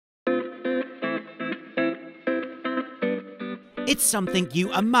It's something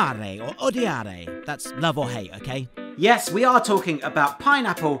you amare or odiare. That's love or hate, okay? Yes, we are talking about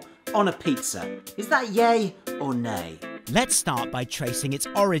pineapple on a pizza. Is that yay or nay? Let's start by tracing its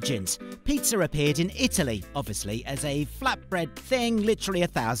origins. Pizza appeared in Italy, obviously, as a flatbread thing literally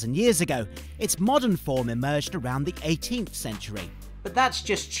 1,000 years ago. Its modern form emerged around the 18th century. But that's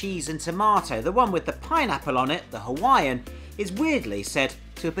just cheese and tomato. The one with the pineapple on it, the Hawaiian, is weirdly said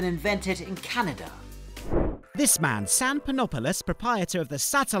to have been invented in Canada. This man, San Panopoulos, proprietor of the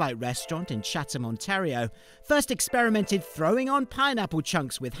Satellite restaurant in Chatham, Ontario, first experimented throwing on pineapple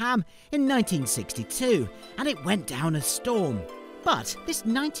chunks with ham in 1962, and it went down a storm. But this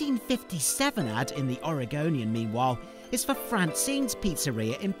 1957 ad in the Oregonian, meanwhile, is for Francine's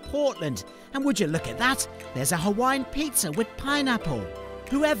Pizzeria in Portland. And would you look at that? There's a Hawaiian pizza with pineapple.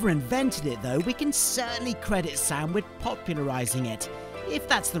 Whoever invented it, though, we can certainly credit Sam with popularising it, if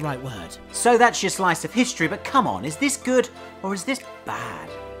that's the right word. So that's your slice of history, but come on, is this good or is this bad?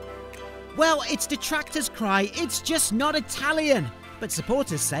 Well, its detractors cry, it's just not Italian. But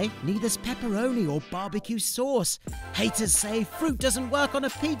supporters say neither's pepperoni or barbecue sauce. Haters say fruit doesn't work on a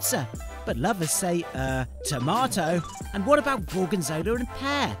pizza. But lovers say, tomato. And what about gorgonzola and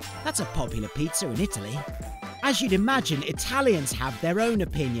pear? That's a popular pizza in Italy. As you'd imagine, Italians have their own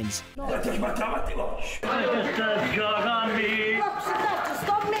opinions. But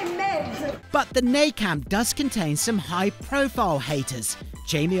the NACAM does contain some high-profile haters.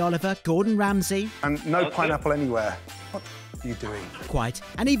 Jamie Oliver, Gordon Ramsay. And no pineapple anywhere. What are you doing? Quite.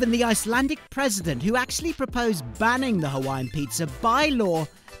 And even the Icelandic President, who actually proposed banning the Hawaiian pizza by law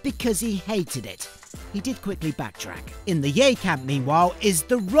because he hated it. He did quickly backtrack. In the Yay camp, meanwhile, is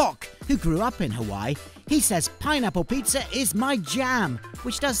The Rock, who grew up in Hawaii. He says pineapple pizza is my jam,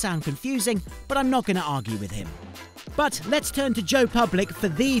 which does sound confusing, but I'm not going to argue with him. But let's turn to Joe Public for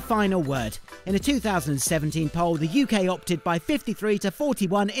the final word. In a 2017 poll, the UK opted by 53 to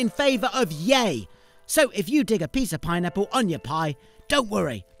 41 in favour of yay. So if you dig a piece of pineapple on your pie, don't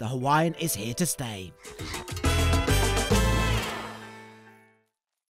worry, the Hawaiian is here to stay.